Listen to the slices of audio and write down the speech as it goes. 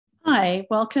Hi,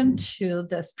 welcome to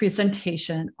this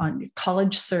presentation on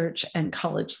college search and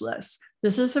college lists.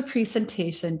 This is a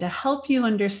presentation to help you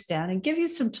understand and give you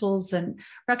some tools and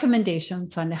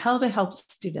recommendations on how to help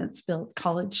students build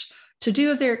to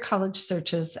do their college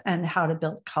searches and how to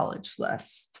build college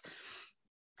lists.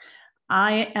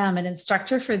 I am an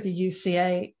instructor for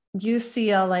the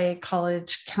UCLA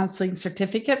College Counseling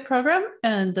Certificate Program,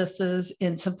 and this is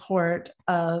in support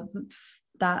of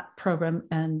that program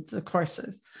and the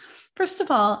courses. First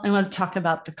of all, I want to talk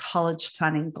about the college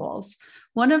planning goals.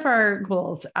 One of our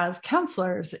goals as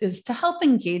counselors is to help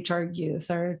engage our youth,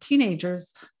 our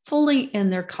teenagers, fully in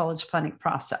their college planning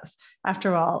process.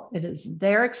 After all, it is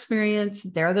their experience.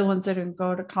 They're the ones that are going to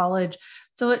go to college.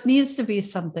 So it needs to be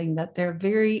something that they're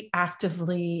very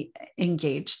actively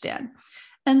engaged in.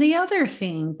 And the other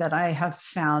thing that I have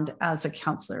found as a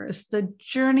counselor is the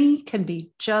journey can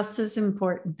be just as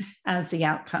important as the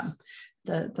outcome.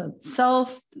 The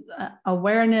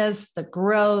self-awareness, the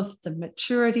growth, the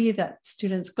maturity that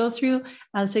students go through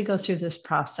as they go through this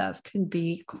process can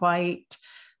be quite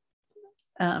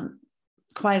a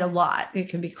lot. It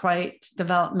can be quite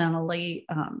developmentally,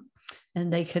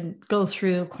 and they can go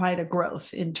through quite a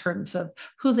growth in terms of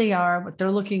who they are, what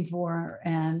they're looking for,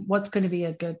 and what's going to be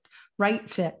a good right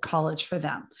fit college for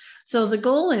them. So the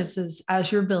goal is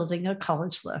as you're building a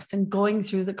college list and going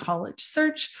through the college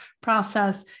search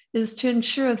process is to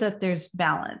ensure that there's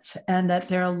balance and that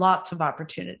there are lots of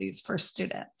opportunities for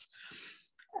students.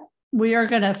 We are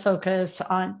going to focus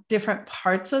on different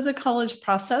parts of the college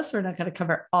process. We're not going to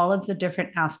cover all of the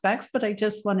different aspects, but I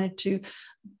just wanted to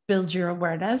build your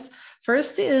awareness.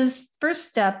 First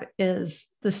step is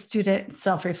the student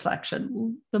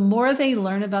self-reflection. The more they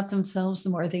learn about themselves, the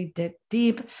more they dig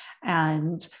deep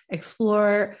and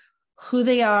explore who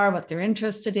they are, what they're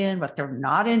interested in, what they're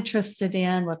not interested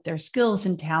in, what their skills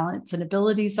and talents and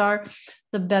abilities are,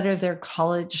 the better their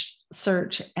college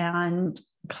search and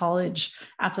college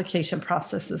application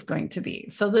process is going to be.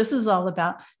 So this is all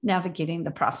about navigating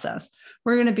the process.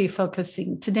 We're going to be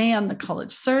focusing today on the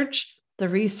college search, the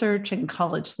research and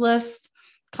college list,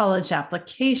 college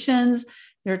applications.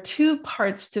 There are two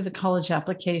parts to the college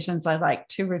applications I like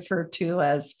to refer to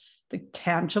as the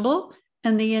tangible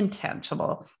and the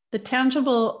intangible. The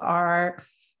tangible are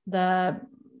the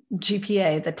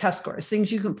GPA, the test scores,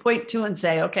 things you can point to and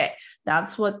say, okay,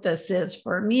 that's what this is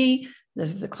for me.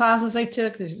 This is the classes I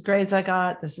took. This is grades I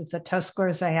got. This is the test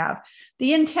scores I have.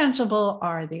 The intangible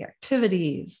are the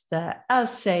activities, the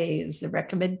essays, the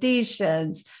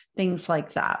recommendations, things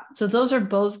like that. So those are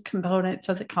both components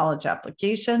of the college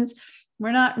applications.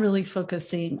 We're not really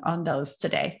focusing on those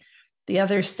today. The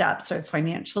other steps are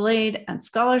financial aid and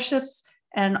scholarships,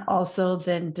 and also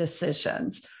then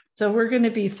decisions. So we're going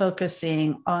to be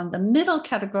focusing on the middle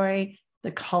category,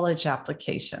 the college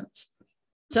applications.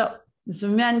 So as I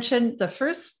mentioned, the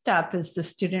first step is the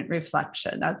student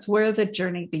reflection. That's where the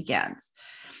journey begins.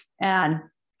 And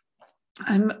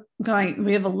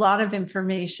we have a lot of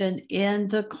information in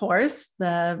the course,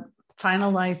 the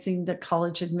finalizing the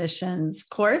college admissions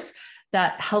course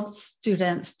that helps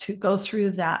students to go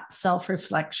through that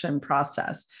self-reflection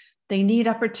process. They need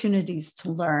opportunities to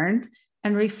learn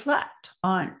and reflect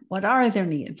on what are their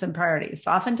needs and priorities.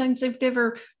 Oftentimes they've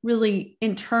never really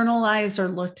internalized or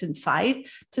looked inside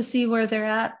to see where they're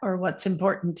at or what's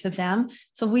important to them.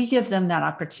 So we give them that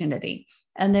opportunity.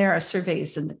 And there are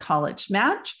surveys in the College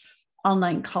Match,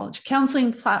 online college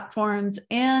counseling platforms,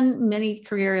 and many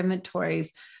career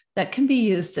inventories that can be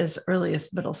used as early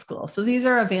as middle school. So these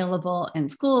are available in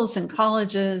schools and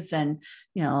colleges and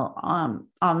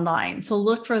online. So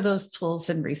look for those tools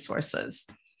and resources.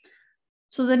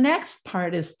 So the next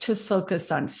part is to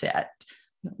focus on fit.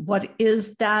 What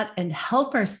is that? And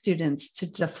help our students to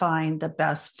define the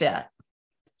best fit.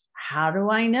 How do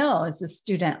I know as a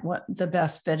student what the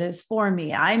best fit is for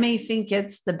me? I may think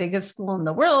it's the biggest school in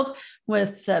the world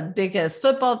with the biggest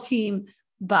football team,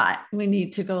 but we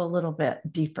need to go a little bit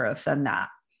deeper than that.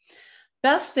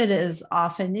 Best fit is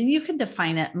often, and you can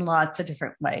define it in lots of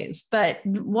different ways, but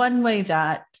one way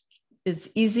that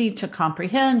is easy to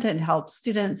comprehend and help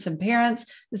students and parents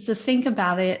is to think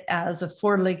about it as a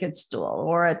four-legged stool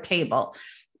or a table.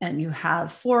 And you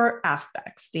have four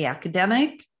aspects: the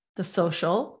academic, the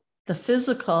social, the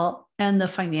physical, and the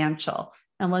financial.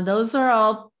 And when those are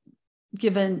all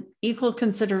given equal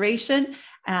consideration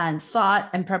and thought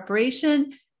and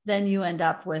preparation, then you end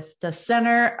up with the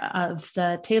center of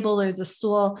the table or the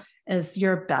stool as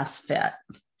your best fit.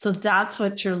 So that's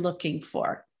what you're looking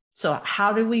for. So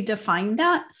how do we define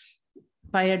that?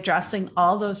 by addressing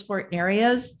all those 4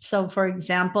 areas. So for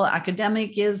example,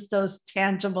 academic is those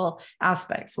tangible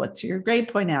aspects. What's your grade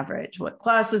point average? What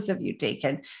classes have you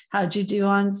taken? How'd you do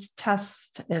on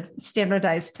tests,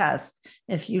 standardized tests,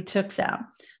 if you took them?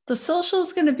 The social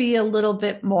is going to be a little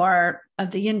bit more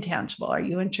of the intangible. Are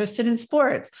you interested in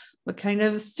sports? What kind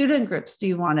of student groups do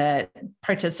you want to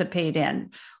participate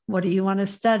in? What do you want to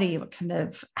study? What kind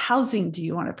of housing do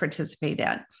you want to participate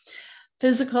in?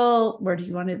 Physical, where do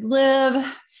you want to live?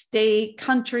 State,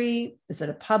 country, is it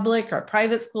a public or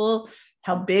private school?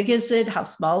 How big is it? How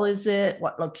small is it?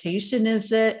 What location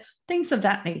is it? Things of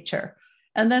that nature.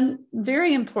 And then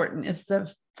very important is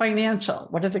the financial.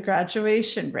 What are the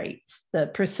graduation rates? The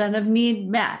percent of need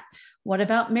met? What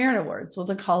about merit awards? Will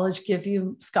the college give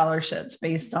you scholarships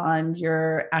based on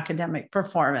your academic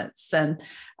performance? And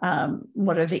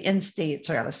what are the in-states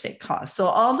or out-of-state costs? So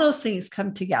all those things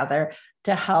come together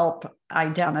to help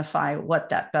identify what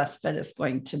that best fit is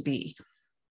going to be.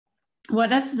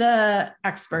 One of the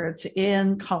experts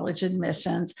in college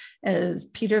admissions is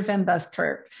Peter Van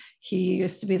Buskirk. He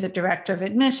used to be the director of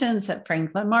admissions at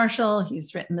Franklin Marshall.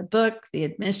 He's written the book, The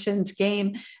Admissions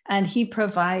Game, and he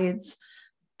provides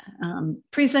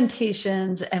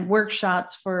presentations and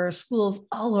workshops for schools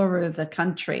all over the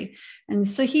country. And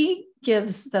so he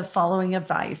gives the following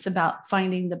advice about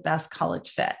finding the best college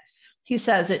fit. He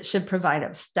says it should provide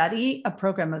a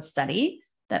program of study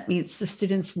that meets the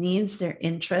students' needs, their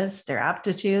interests, their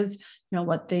aptitudes,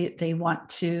 what they want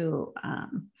to,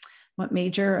 what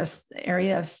major or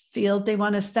area of field they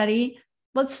want to study.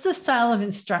 What's the style of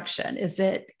instruction? Is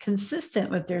it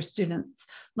consistent with their students'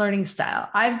 learning style?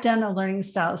 I've done a learning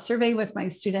style survey with my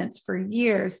students for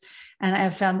years, and I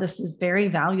have found this is very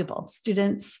valuable.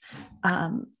 Students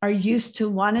are used to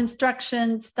one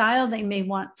instruction style. They may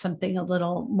want something a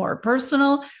little more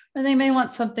personal, or they may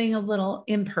want something a little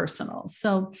impersonal.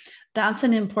 So that's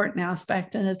an important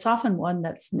aspect, and it's often one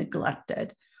that's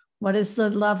neglected. What is the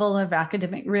level of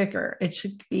academic rigor? It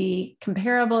should be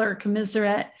comparable or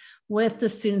commensurate with the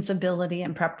student's ability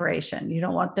and preparation. You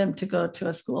don't want them to go to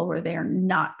a school where they are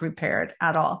not prepared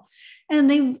at all.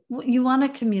 And you want a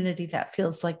community that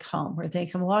feels like home, where they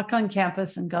can walk on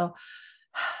campus and go,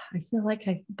 I feel like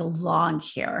I belong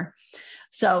here.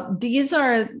 So these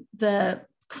are the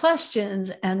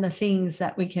questions and the things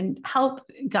that we can help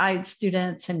guide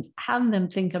students and have them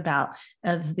think about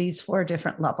as these 4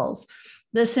 different levels.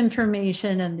 This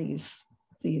information and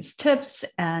these tips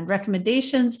and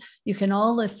recommendations you can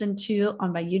all listen to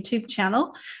on my YouTube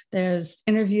channel. There's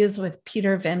interviews with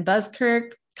Peter Van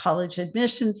Buskirk, college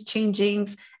admissions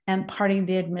changings, and parting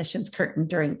the admissions curtain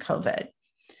during COVID.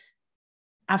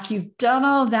 After you've done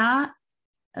all that,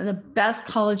 the best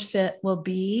college fit will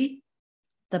be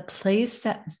the place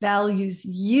that values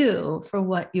you for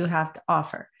what you have to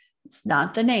offer. It's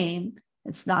not the name.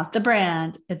 It's not the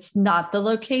brand. It's not the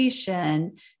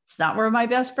location. It's not where my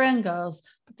best friend goes,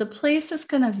 but the place is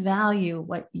going to value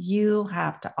what you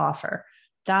have to offer.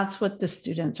 That's what the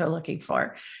students are looking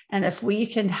for. And if we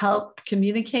can help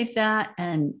communicate that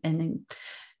and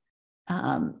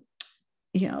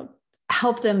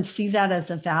help them see that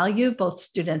as a value, both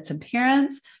students and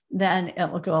parents, then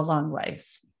it will go a long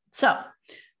ways. So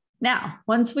now,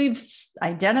 once we've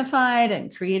identified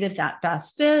and created that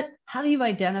best fit, how do you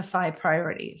identify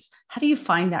priorities? How do you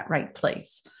find that right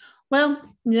place? Well,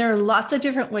 there are lots of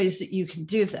different ways that you can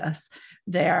do this.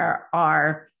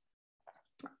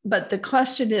 But the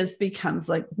question becomes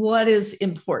like, what is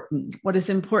important? What is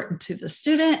important to the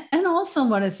student, and also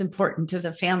what is important to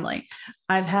the family?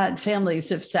 I've had families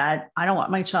who've said, I don't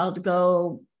want my child to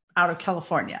go out of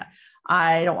California.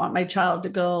 I don't want my child to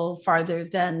go farther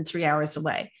than 3 hours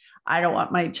away. I don't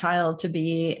want my child to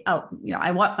be out,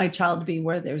 I want my child to be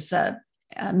where there's a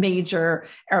major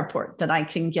airport that I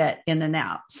can get in and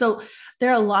out. So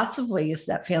there are lots of ways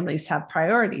that families have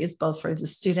priorities, both for the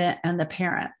student and the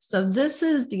parent. So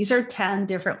these are 10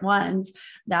 different ones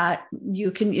that you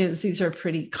can use. These are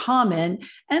pretty common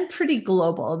and pretty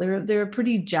global. They're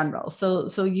pretty general.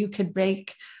 So you could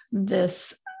make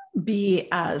this be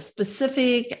as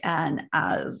specific and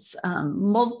as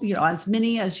as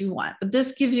many as you want. But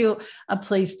this gives you a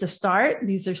place to start.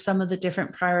 These are some of the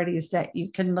different priorities that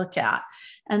you can look at.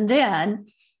 And then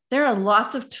there are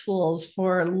lots of tools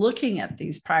for looking at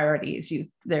these priorities.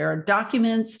 There are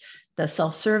documents, the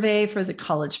self-survey for the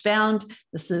College Bound.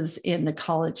 This is in the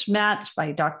College Match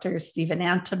by Dr. Stephen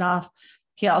Antonoff.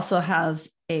 He also has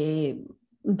a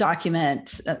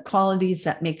document qualities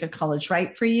that make a college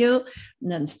right for you.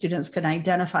 And then students can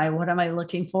identify, what am I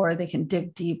looking for? They can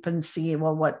dig deep and see,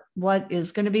 well, what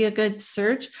is going to be a good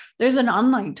search? There's an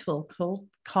online tool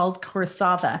called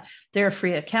Coursera. There are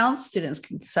free accounts. Students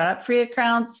can set up free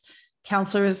accounts.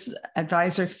 Counselors,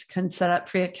 advisors can set up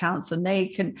free accounts, and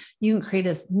you can create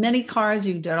as many cards.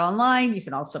 You can do it online. You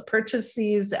can also purchase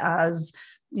these as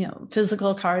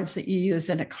physical cards that you use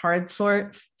in a card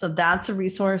sort. So that's a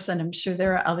resource. And I'm sure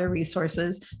there are other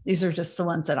resources. These are just the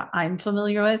ones that I'm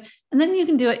familiar with. And then you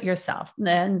can do it yourself. And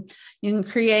then you can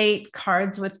create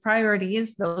cards with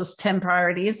priorities, those 10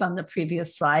 priorities on the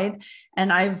previous slide.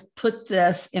 And I've put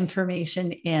this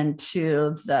information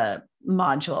into the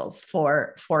modules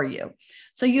for you.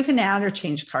 So you can add or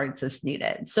change cards as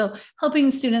needed. So helping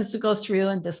students to go through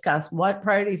and discuss what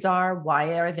priorities are,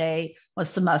 why are they,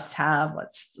 what's the must have,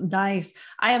 what's nice.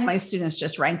 I have my students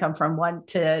just rank them from 1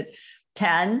 to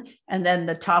 10. And then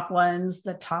the top ones,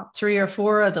 the top 3 or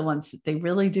 4 are the ones that they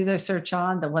really do their search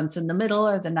on. The ones in the middle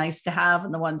are the nice to have.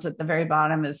 And the ones at the very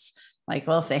bottom is like,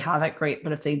 well, if they have it, great.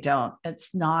 But if they don't,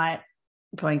 it's not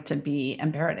going to be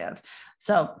imperative.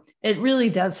 So it really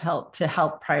does help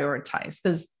prioritize,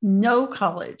 because no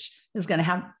college is going to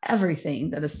have everything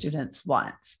that a student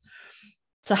wants.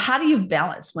 So how do you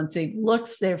balance once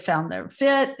they've found their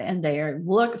fit and they are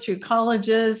looked through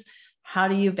colleges? How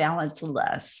do you balance a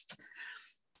list?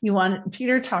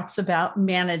 Peter talks about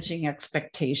managing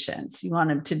expectations. You want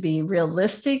them to be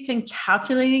realistic in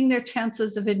calculating their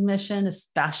chances of admission,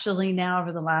 especially now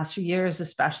over the last few years,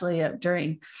 especially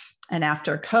during and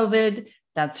after COVID.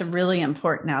 That's a really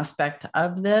important aspect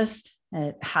of this.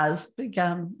 It has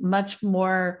become much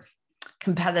more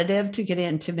competitive to get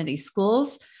into many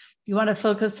schools. You want to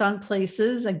focus on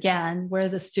places, again, where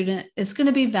the student is going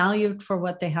to be valued for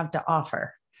what they have to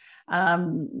offer.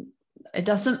 It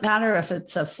doesn't matter if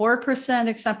it's a 4%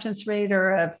 acceptance rate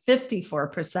or a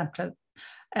 54%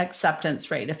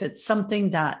 acceptance rate. If it's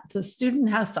something that the student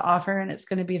has to offer and it's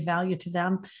going to be value to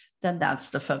them, then that's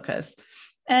the focus.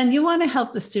 And you want to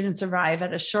help the students arrive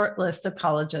at a short list of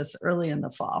colleges early in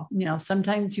the fall.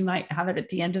 Sometimes you might have it at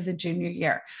the end of the junior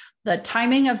year. The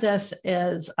timing of this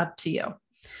is up to you.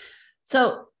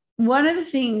 So one of the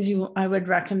things I would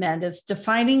recommend is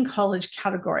defining college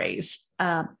categories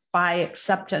by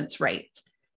acceptance rates.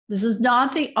 This is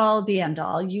not the end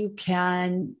all. You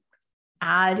can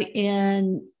add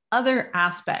in other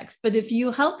aspects, but if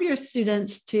you help your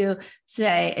students to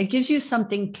say, it gives you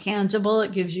something tangible,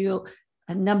 it gives you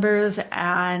numbers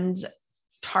and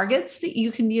targets that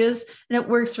you can use, and it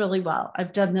works really well.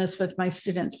 I've done this with my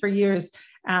students for years,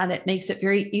 and it makes it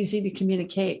very easy to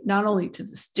communicate not only to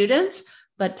the students,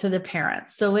 but to the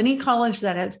parents. So any college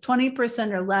that has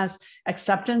 20% or less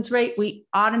acceptance rate, we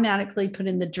automatically put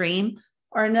in the dream,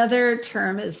 or another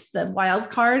term is the wild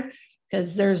card,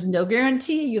 because there's no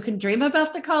guarantee. You can dream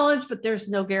about the college, but there's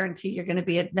no guarantee you're going to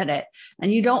be admitted.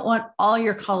 And you don't want all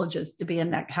your colleges to be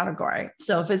in that category.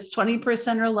 So if it's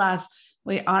 20% or less,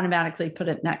 we automatically put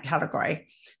it in that category.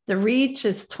 The reach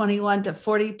is 21 to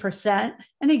 40%.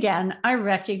 And again, I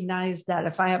recognize that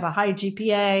if I have a high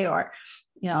GPA or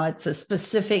it's a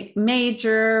specific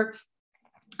major,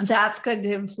 that's going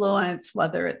to influence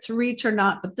whether it's reach or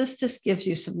not. But this just gives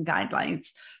you some guidelines.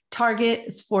 Target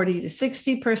is 40 to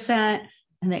 60%,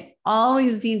 and they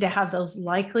always need to have those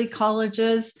likely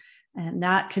colleges, and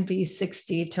that could be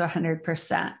 60 to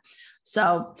 100%.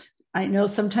 So I know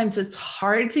sometimes it's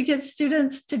hard to get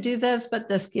students to do this, but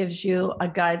this gives you a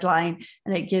guideline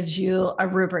and it gives you a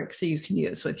rubric so you can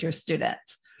use with your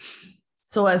students.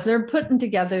 So as they're putting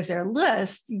together their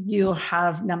list, you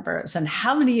have numbers. And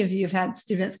how many of you have had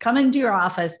students come into your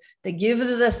office, they give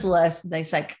you this list, and they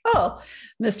say, oh,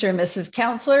 Mr. and Mrs.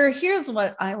 Counselor, here's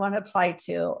what I want to apply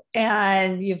to.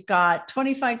 And you've got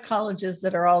 25 colleges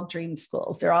that are all dream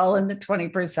schools. They're all in the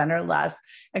 20% or less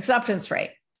acceptance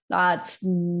rate. That's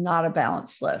not a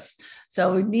balanced list.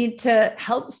 So we need to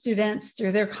help students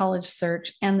through their college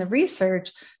search and the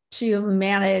research to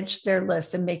manage their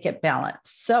list and make it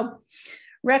balanced. So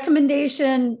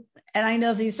recommendation, and I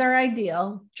know these are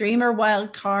ideal, dream or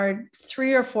wild card,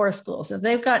 3 or 4 schools. If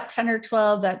they've got 10 or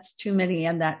 12, that's too many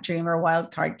in that dream or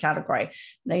wild card category.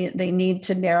 They need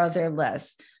to narrow their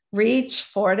list. Reach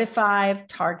 4 to 5,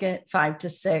 target 5 to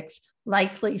 6,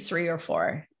 likely 3 or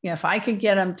 4. If I could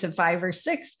get them to 5 or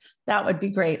 6, that would be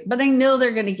great. But I know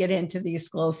they're going to get into these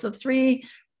schools. So 3,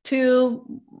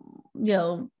 2,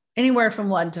 anywhere from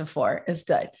 1 to 4 is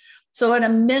good. So at a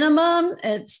minimum,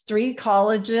 it's 3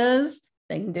 colleges.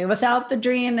 They can do without the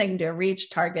dream. They can do a reach,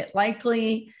 target,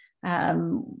 likely.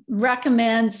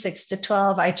 Recommend 6 to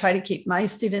 12. I try to keep my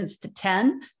students to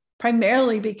 10,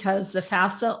 primarily because the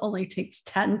FAFSA only takes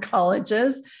 10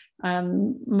 colleges.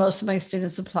 Most of my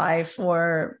students apply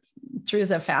through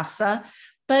the FAFSA,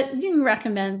 but you can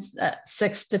recommend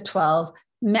 6 to 12.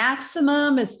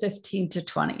 Maximum is 15 to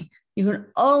 20. You can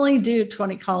only do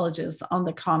 20 colleges on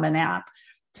the Common App.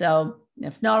 So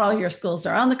if not all your schools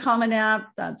are on the Common App,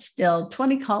 that's still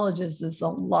 20 colleges is a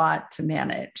lot to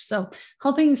manage. So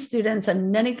helping students,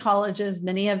 and many colleges,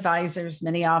 many advisors,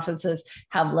 many offices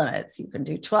have limits. You can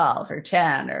do 12 or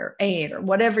 10 or 8 or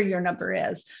whatever your number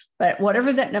is. But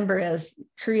whatever that number is,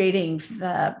 creating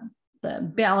the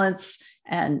balance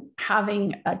and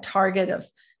having a target of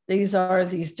these are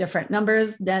these different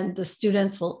numbers, then the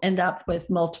students will end up with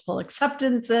multiple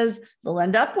acceptances. They'll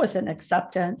end up with an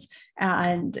acceptance,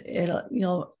 and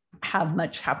you'll have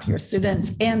much happier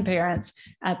students and parents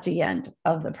at the end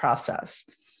of the process.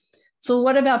 So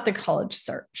what about the college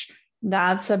search?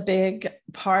 That's a big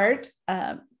part.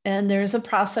 And there's a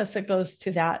process that goes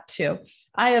to that too.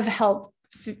 I have helped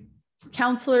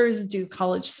counselors do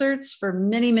college search for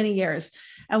many, many years.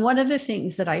 And one of the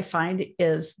things that I find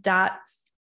is that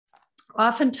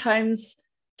oftentimes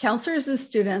counselors and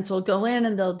students will go in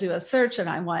and they'll do a search, and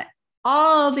I want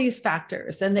all these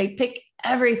factors, and they pick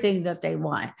everything that they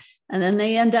want. And then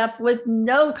they end up with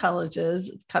no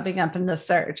colleges coming up in the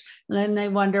search. And then they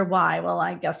wonder why. Well,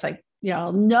 I guess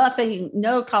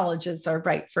no colleges are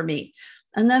right for me.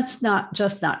 And that's not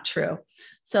true.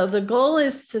 So the goal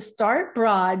is to start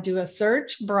broad, do a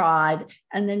search broad,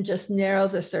 and then just narrow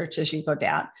the search as you go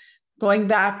down. Going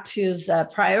back to the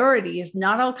priorities,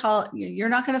 not all college, you're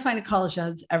not going to find a college that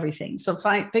has everything. So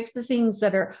pick the things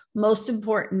that are most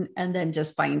important and then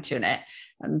just fine tune it.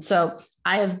 And so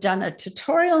I have done a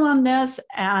tutorial on this,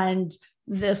 and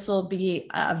this will be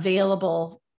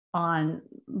available on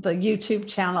the YouTube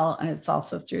channel, and it's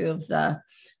also through the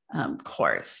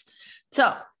course.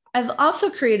 So I've also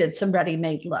created some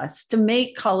ready-made lists to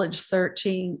make college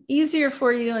searching easier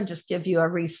for you and just give you a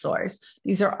resource.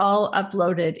 These are all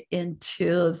uploaded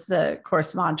into the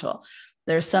course module.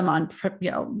 There's some on,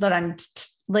 that I'm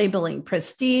labeling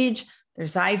prestige.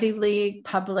 There's Ivy League,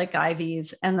 public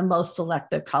Ivies, and the most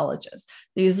selective colleges.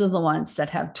 These are the ones that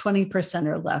have 20%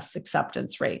 or less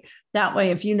acceptance rate. That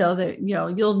way, if you know that,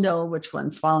 you'll know which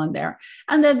ones fall in there.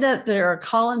 And then there are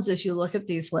columns as you look at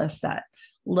these lists that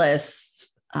lists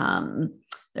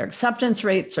their acceptance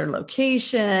rates, their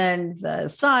location, the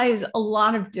size, a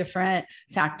lot of different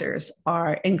factors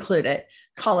are included.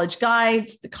 College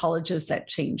guides, the colleges that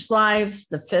change lives,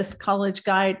 the FISC college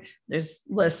guide, there's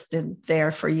listed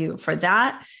there for you for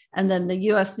that. And then the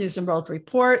U.S. News and World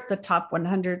Report, the top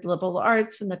 100 liberal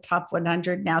arts and the top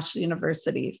 100 national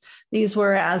universities. These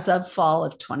were as of fall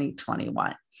of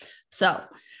 2021. So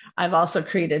I've also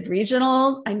created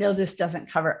regional. I know this doesn't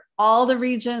cover all the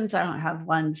regions. I don't have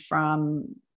one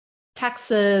from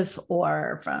Texas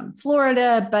or from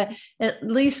Florida, but at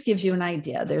least gives you an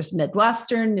idea. There's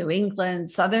Midwestern, New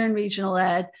England, Southern Regional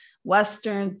Ed,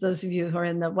 Western. Those of you who are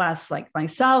in the West, like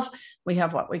myself, we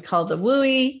have what we call the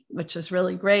WUI, which is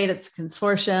really great. It's a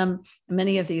consortium.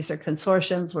 Many of these are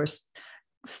consortiums where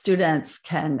students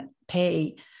can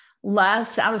pay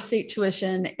less out-of-state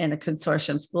tuition in a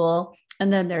consortium school.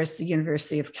 And then there's the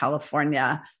University of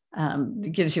California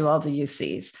that gives you all the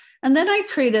UCs. And then I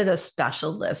created a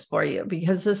special list for you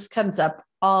because this comes up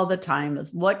all the time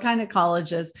is what kind of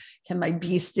colleges can my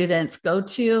B students go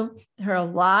to? There are a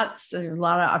lot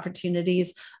of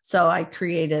opportunities. So I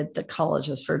created the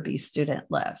colleges for B student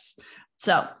list.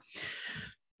 So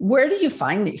where do you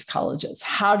find these colleges?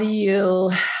 How do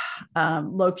you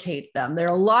locate them? There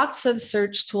are lots of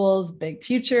search tools, Big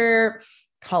Future,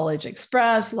 College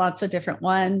Express, lots of different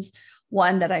ones.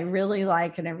 One that I really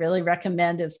like and I really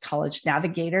recommend is College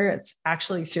Navigator. It's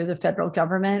actually through the federal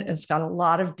government. It's got a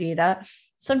lot of data.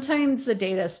 Sometimes the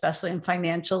data, especially in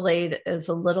financial aid, is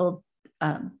a little,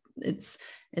 it's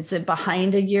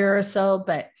behind a year or so,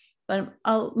 but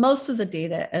most of the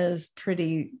data is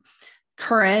pretty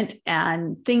current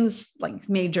and things like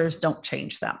majors don't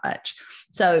change that much.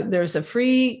 So there's a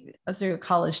free through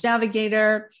College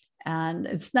Navigator. And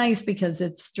it's nice because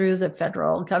it's through the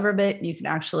federal government. You can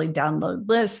actually download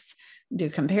lists, do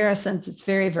comparisons. It's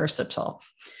very versatile.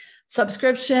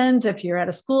 Subscriptions, if you're at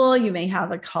a school, you may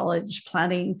have a college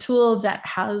planning tool that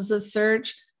has a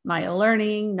search, Maya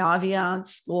Learning, Naviance,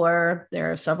 Score.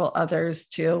 There are several others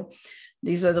too.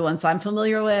 These are the ones I'm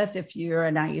familiar with. If you're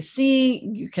an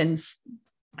IEC, you can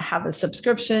have a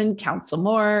subscription, Counsel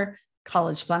More,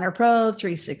 College Planner Pro,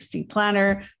 360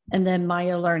 Planner, and then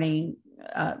Maya Learning,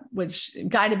 which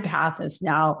Guided Path is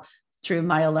now through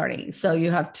Maya Learning. So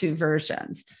you have two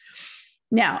versions.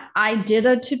 Now, I did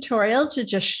a tutorial to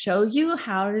just show you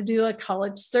how to do a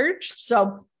college search.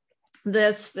 So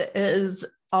this is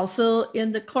also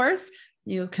in the course.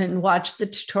 You can watch the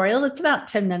tutorial. It's about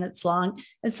 10 minutes long.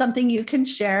 It's something you can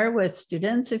share with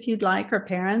students if you'd like, or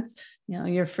parents.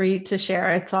 You're free to share.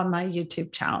 It's on my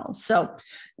YouTube channel. So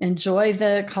enjoy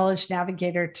the College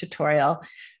Navigator tutorial.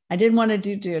 I didn't want to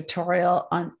do a tutorial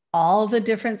on all the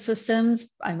different systems.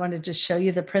 I wanted to show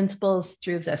you the principles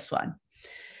through this one.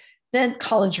 Then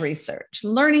college research,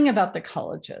 learning about the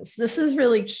colleges. This is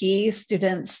really key.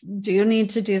 Students do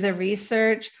need to do the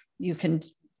research. You can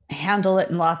handle it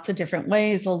in lots of different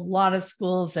ways. A lot of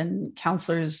schools and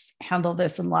counselors handle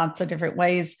this in lots of different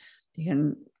ways. You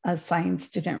can assign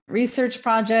student research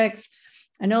projects.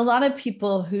 I know a lot of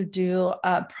people who do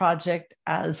a project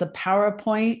as a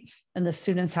PowerPoint, and the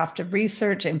students have to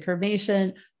research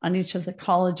information on each of the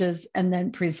colleges and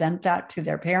then present that to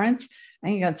their parents. I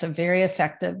think that's a very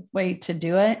effective way to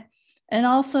do it. And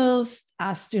also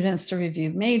ask students to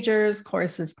review majors,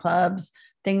 courses, clubs,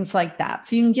 things like that.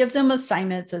 So you can give them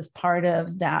assignments as part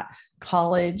of that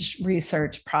college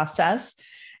research process.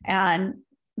 And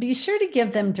be sure to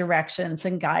give them directions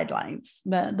and guidelines.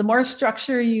 The more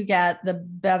structure you get, the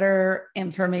better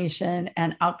information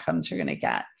and outcomes you're going to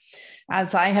get.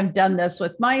 As I have done this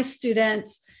with my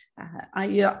students,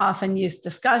 I often use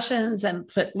discussions and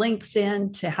put links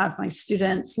in to have my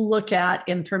students look at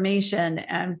information.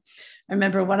 And I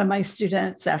remember one of my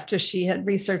students, after she had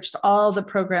researched all the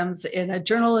programs in a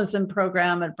journalism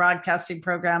program, a broadcasting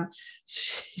program,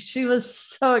 she was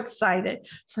so excited.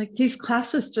 It's like, these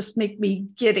classes just make me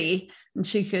giddy, and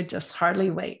she could just hardly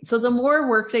wait. So the more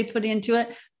work they put into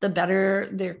it, the better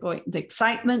the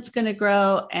excitement's going to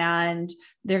grow, and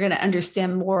they're going to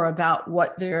understand more about why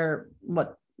they're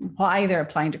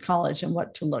applying to college and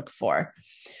what to look for.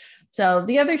 So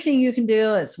the other thing you can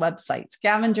do is website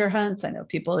scavenger hunts. I know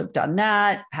people have done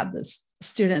that, have the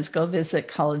students go visit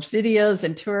college videos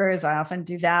and tours. I often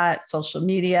do that. Social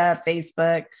media,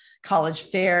 Facebook, college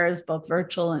fairs, both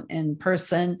virtual and in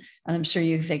person. And I'm sure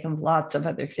you can think of lots of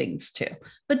other things too.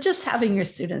 But just having your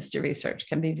students do research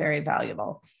can be very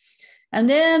valuable. And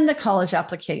then the college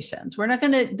applications. We're not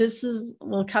going to,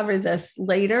 we'll cover this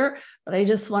later, but I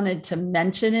just wanted to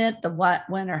mention it, the what,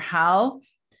 when, or how.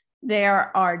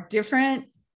 There are different,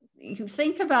 you can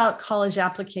think about college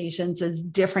applications as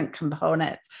different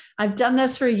components. I've done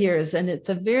this for years, and it's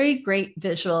a very great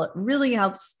visual. It really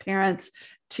helps parents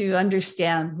to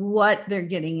understand what they're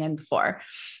getting in for.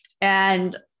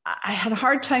 And I had a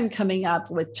hard time coming up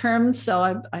with terms.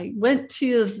 So I went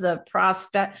to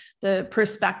the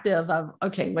perspective of,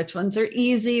 okay, which ones are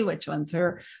easy, which ones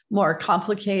are more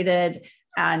complicated.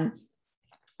 And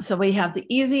so we have the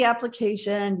easy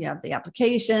application, you have the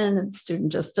application, and the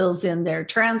student just fills in their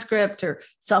transcript or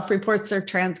self-reports their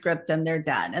transcript, and they're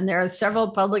done. And there are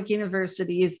several public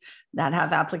universities that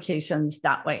have applications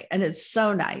that way. And it's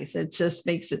so nice. It just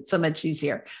makes it so much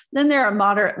easier. Then there are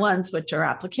moderate ones, which are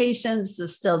applications.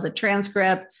 There's still the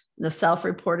transcript, the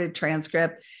self-reported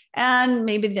transcript, and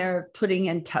maybe they're putting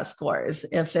in test scores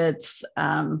if it's,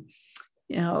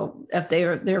 if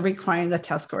they're requiring the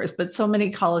test scores. But so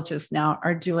many colleges now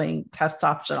are doing test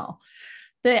optional.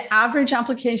 The average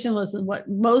application was what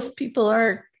most people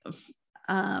are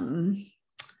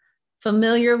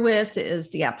familiar with is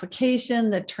the application,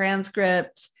 the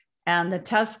transcript, and the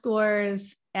test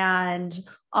scores. And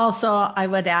also I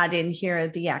would add in here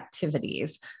the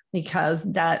activities, because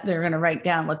that they're going to write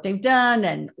down what they've done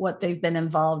and what they've been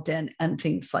involved in and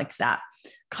things like that.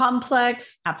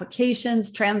 Complex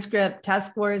applications, transcript,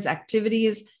 test scores,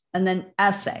 activities, and then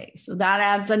essay. So that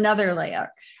adds another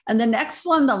layer. And the next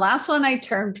one, the last one, I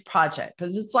termed project,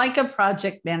 because it's like a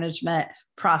project management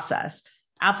process.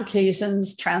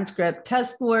 Applications, transcript,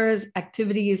 test scores,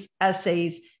 activities,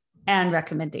 essays, and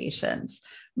recommendations.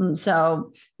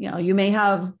 So, you may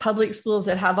have public schools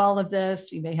that have all of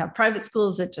this. You may have private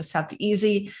schools that just have the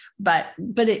easy, but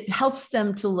it helps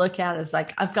them to look at it as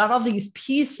like, I've got all these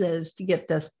pieces to get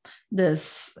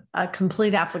this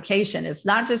complete application. It's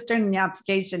not just turning the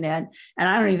application in, and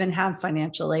I don't even have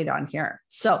financial aid on here.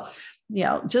 So,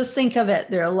 just think of it.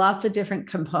 There are lots of different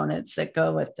components that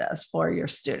go with this for your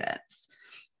students.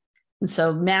 And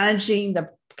so managing the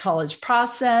college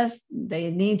process, they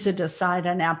need to decide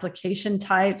on application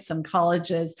type. Some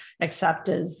colleges accept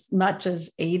as much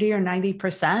as 80 or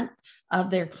 90%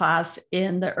 of their class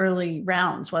in the early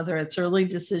rounds, whether it's early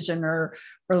decision or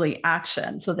early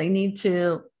action. So they need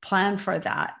to plan for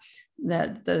that.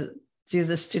 Do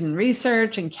the student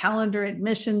research and calendar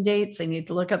admission dates. They need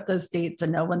to look up those dates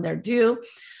and know when they're due.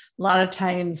 A lot of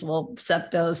times we'll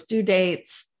set those due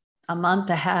dates a month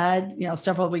ahead,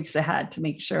 several weeks ahead, to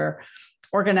make sure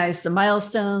organize the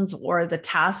milestones or the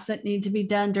tasks that need to be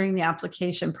done during the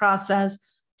application process,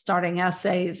 starting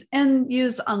essays, and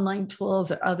use online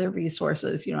tools or other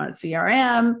resources, a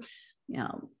CRM,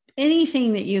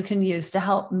 anything that you can use to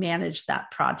help manage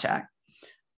that project.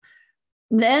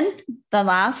 Then the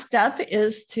last step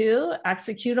is to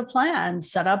execute a plan,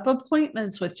 set up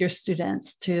appointments with your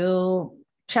students to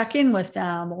check in with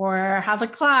them or have a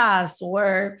class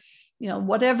or,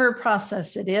 whatever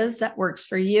process it is that works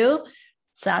for you.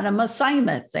 Set them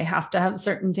assignments. They have to have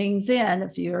certain things in.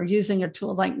 If you're using a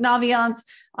tool like Naviance,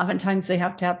 oftentimes they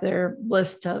have to have their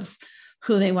list of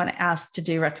who they want to ask to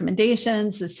do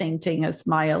recommendations, the same thing as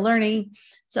Maya Learning.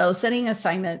 So setting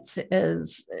assignments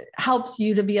helps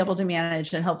you to be able to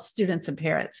manage and helps students and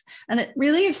parents. And it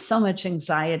relieves so much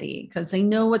anxiety because they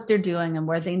know what they're doing and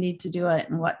where they need to do it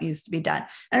and what needs to be done.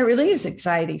 And it relieves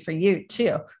anxiety for you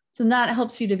too. So that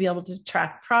helps you to be able to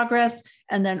track progress.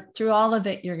 And then through all of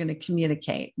it, you're going to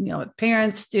communicate, with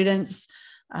parents, students,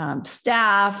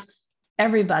 staff,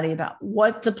 everybody about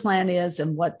what the plan is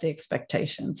and what the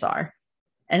expectations are.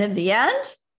 And in the end,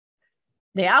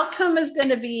 the outcome is going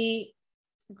to be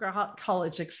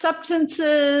college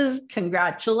acceptances.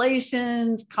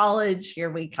 Congratulations, college, here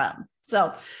we come.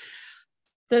 So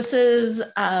this is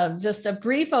just a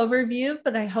brief overview,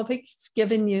 but I hope it's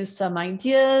given you some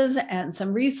ideas and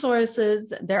some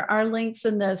resources. There are links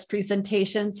in this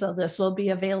presentation, so this will be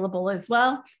available as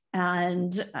well.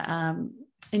 And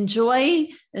enjoy.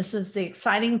 This is the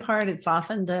exciting part. It's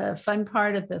often the fun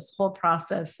part of this whole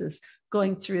process is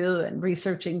going through and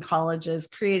researching colleges,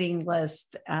 creating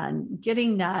lists, and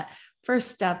getting that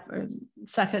first step or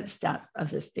second step of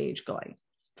the stage going.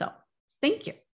 So thank you.